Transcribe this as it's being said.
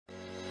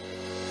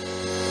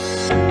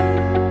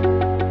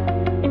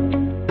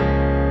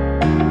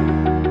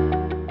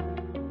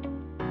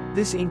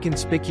This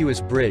inconspicuous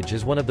bridge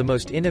is one of the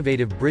most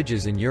innovative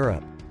bridges in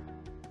Europe.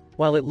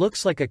 While it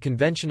looks like a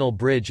conventional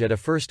bridge at a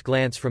first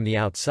glance from the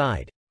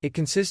outside, it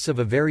consists of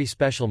a very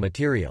special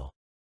material.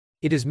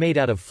 It is made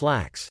out of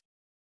flax.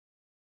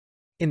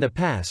 In the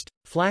past,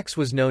 flax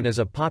was known as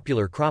a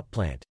popular crop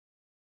plant.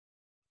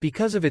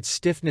 Because of its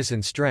stiffness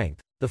and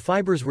strength, the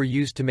fibers were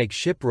used to make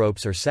ship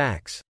ropes or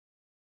sacks.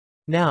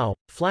 Now,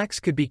 flax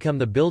could become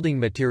the building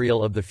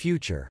material of the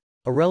future,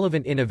 a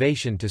relevant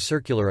innovation to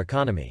circular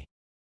economy.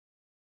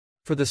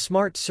 For the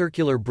Smart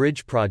Circular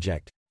Bridge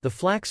project, the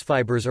flax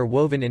fibers are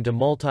woven into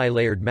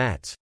multi-layered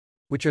mats,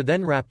 which are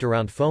then wrapped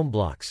around foam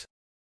blocks.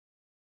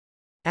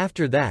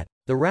 After that,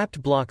 the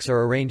wrapped blocks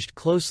are arranged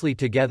closely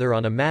together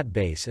on a mat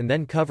base and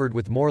then covered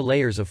with more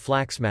layers of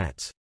flax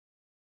mats.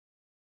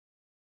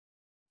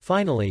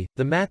 Finally,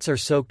 the mats are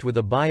soaked with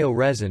a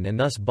bio-resin and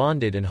thus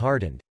bonded and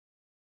hardened.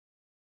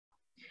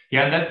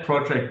 Yeah, in that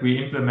project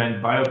we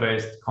implement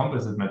bio-based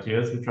composite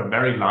materials which are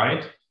very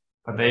light,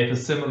 but they have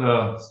a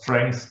similar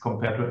strength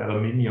compared to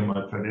aluminium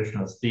or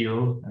traditional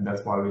steel, and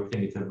that's why we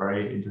think it's a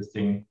very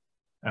interesting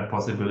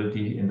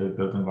possibility in the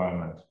built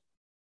environment.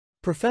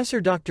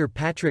 Professor Dr.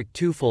 Patrick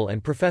Teufel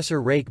and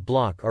Professor Rake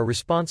Bloch are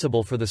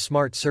responsible for the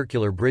smart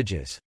circular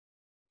bridges.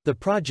 The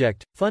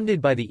project, funded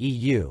by the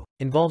EU,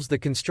 involves the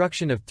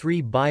construction of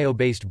 3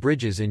 bio-based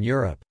bridges in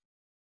Europe.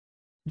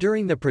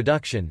 During the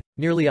production,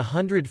 nearly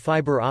 100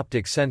 fiber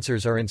optic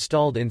sensors are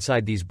installed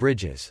inside these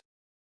bridges.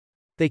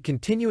 They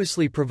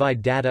continuously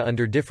provide data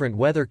under different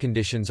weather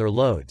conditions or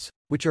loads,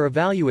 which are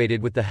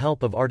evaluated with the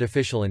help of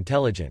artificial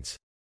intelligence.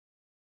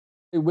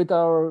 With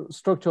our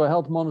structural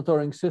health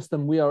monitoring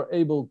system, we are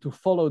able to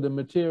follow the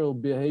material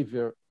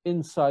behavior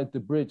inside the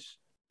bridge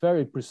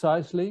very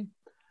precisely.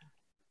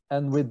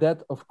 And with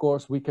that, of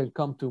course, we can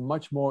come to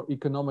much more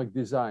economic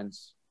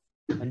designs.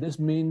 And this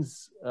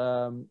means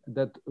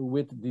that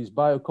with these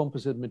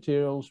biocomposite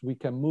materials, we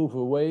can move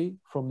away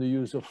from the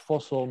use of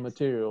fossil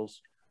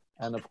materials.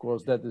 And of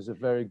course, that is a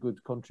very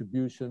good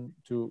contribution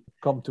to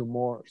come to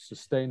more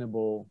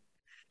sustainable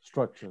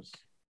structures.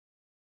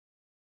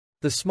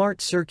 The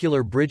Smart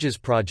Circular Bridges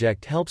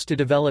project helps to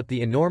develop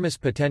the enormous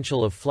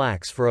potential of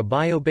flax for a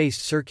bio-based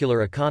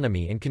circular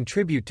economy and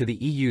contribute to the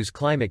EU's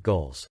climate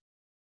goals.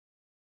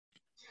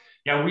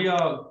 Yeah, we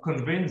are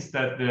convinced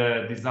that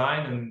the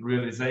design and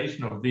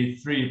realization of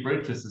these 3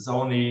 bridges is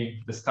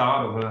only the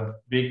start of a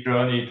big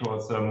journey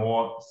towards a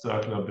more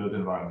circular built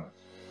environment.